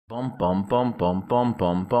Bum bum bum bum bum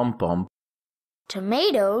bum bum bum.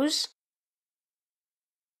 Tomatoes?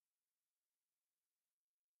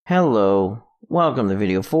 Hello, welcome to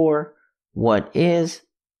video 4. What is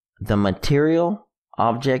the Material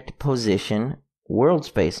Object Position World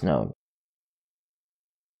Space node?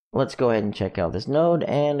 Let's go ahead and check out this node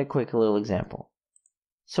and a quick little example.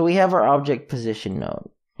 So we have our Object Position node,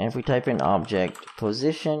 and if we type in Object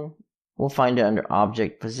Position, we'll find it under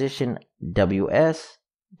Object Position WS,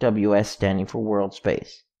 WS standing for World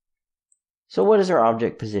Space. So what is our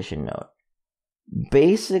Object Position node?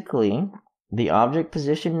 Basically, the Object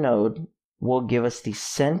Position node will give us the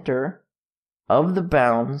center of the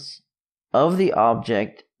bounds of the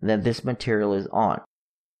object that this material is on.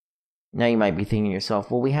 Now you might be thinking to yourself,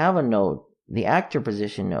 well, we have a node, the Actor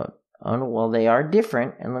Position node. Oh, well, they are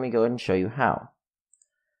different, and let me go ahead and show you how.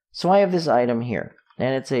 So I have this item here,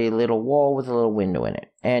 and it's a little wall with a little window in it.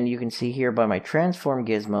 And you can see here by my transform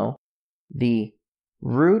gizmo, the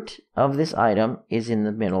root of this item is in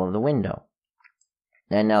the middle of the window.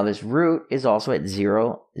 And now this root is also at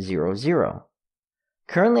 0, 0, 0.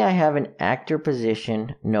 Currently I have an actor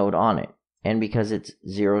position node on it. And because it's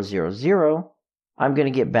 0, 0, 0, I'm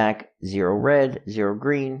going to get back 0 red, 0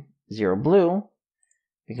 green, 0 blue,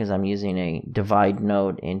 because I'm using a divide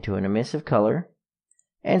node into an emissive color.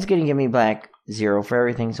 And it's going to give me back 0 for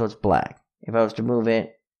everything, so it's black. If I was to move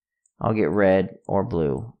it, I'll get red or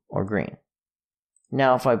blue or green.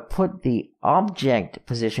 Now, if I put the Object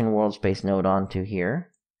Position World Space node onto here,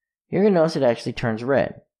 you're going to notice it actually turns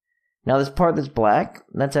red. Now, this part that's black,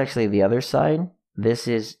 that's actually the other side. This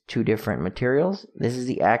is two different materials. This is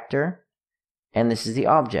the actor, and this is the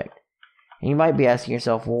object. And you might be asking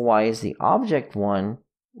yourself, well, why is the object one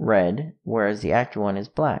red, whereas the actor one is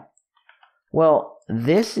black? Well,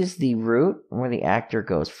 this is the root where the actor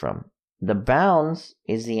goes from. The bounds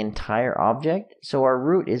is the entire object, so our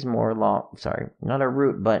root is more long, sorry, not our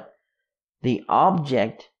root, but the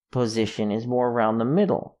object position is more around the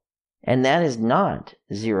middle. And that is not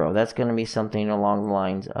 0. That's going to be something along the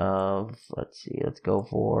lines of, let's go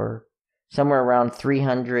for somewhere around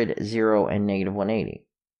 300, 0, and negative 180.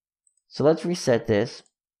 So let's reset this.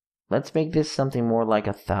 Let's make this something more like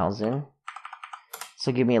 1,000.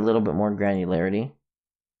 So give me a little bit more granularity.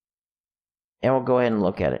 And we'll go ahead and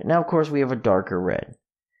look at it. Now, of course, we have a darker red.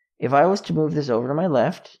 If I was to move this over to my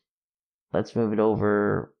left, let's move it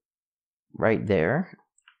over right there.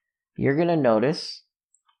 You're going to notice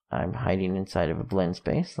I'm hiding inside of a blend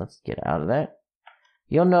space. Let's get out of that.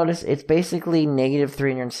 You'll notice it's basically negative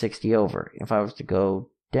 360 over. If I was to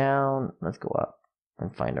go down, let's go up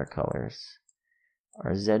and find our colors.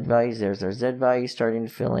 Our Z values, there's our Z value starting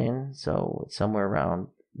to fill in. So it's somewhere around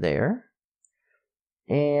there.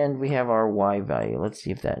 And we have our Y value. Let's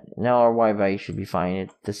see if that... Now our Y value should be fine at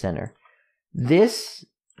the center. This...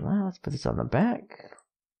 Well, let's put this on the back.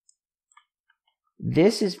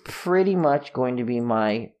 This is pretty much going to be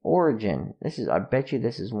my origin. This is... I bet you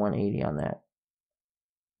this is 180 on that.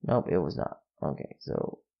 Nope, it was not. Okay,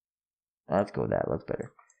 so... Let's go with that. Looks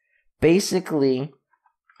better. Basically,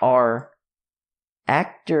 our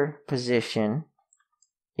actor position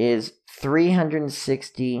is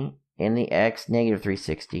 360... in the X, negative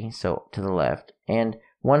 360, so to the left, and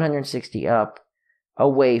 160 up,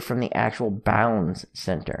 away from the actual bounds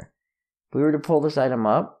center. If we were to pull this item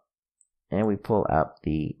up, and we pull up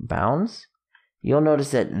the bounds, you'll notice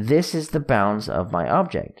that this is the bounds of my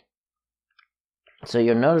object. So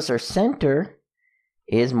you'll notice our center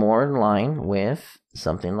is more in line with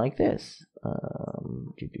something like this.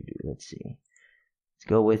 Let's see. Let's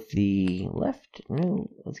go with the left. No,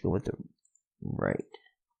 let's go with the right.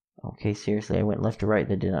 Okay, seriously, I went left to right.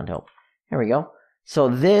 That did not help. Here we go. So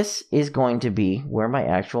this is going to be where my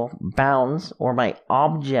actual bounds or my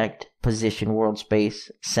object position world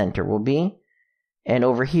space center will be. And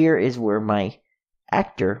over here is where my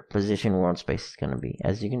actor position world space is going to be.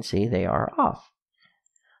 As you can see, they are off.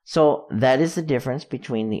 So that is the difference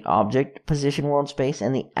between the object position world space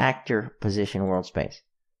and the actor position world space.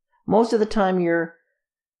 Most of the time, your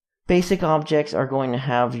basic objects are going to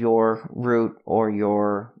have your root or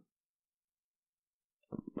your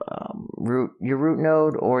root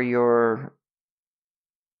node or your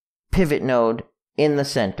pivot node in the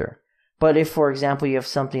center. But if, for example, you have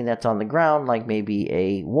something that's on the ground, like maybe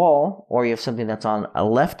a wall, or you have something that's on a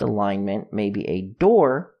left alignment, maybe a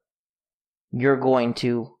door, you're going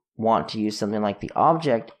to want to use something like the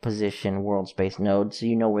object position world space node so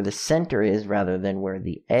you know where the center is rather than where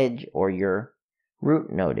the edge or your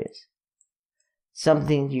root node is.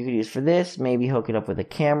 Something you could use for this, maybe hook it up with a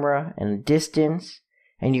camera and a distance,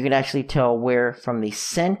 and you can actually tell where from the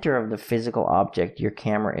center of the physical object your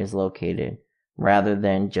camera is located rather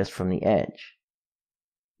than just from the edge.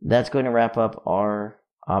 That's going to wrap up our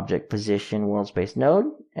object position world space node,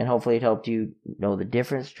 and hopefully it helped you know the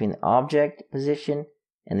difference between the object position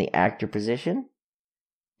and the actor position.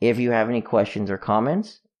 If you have any questions or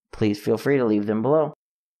comments, please feel free to leave them below.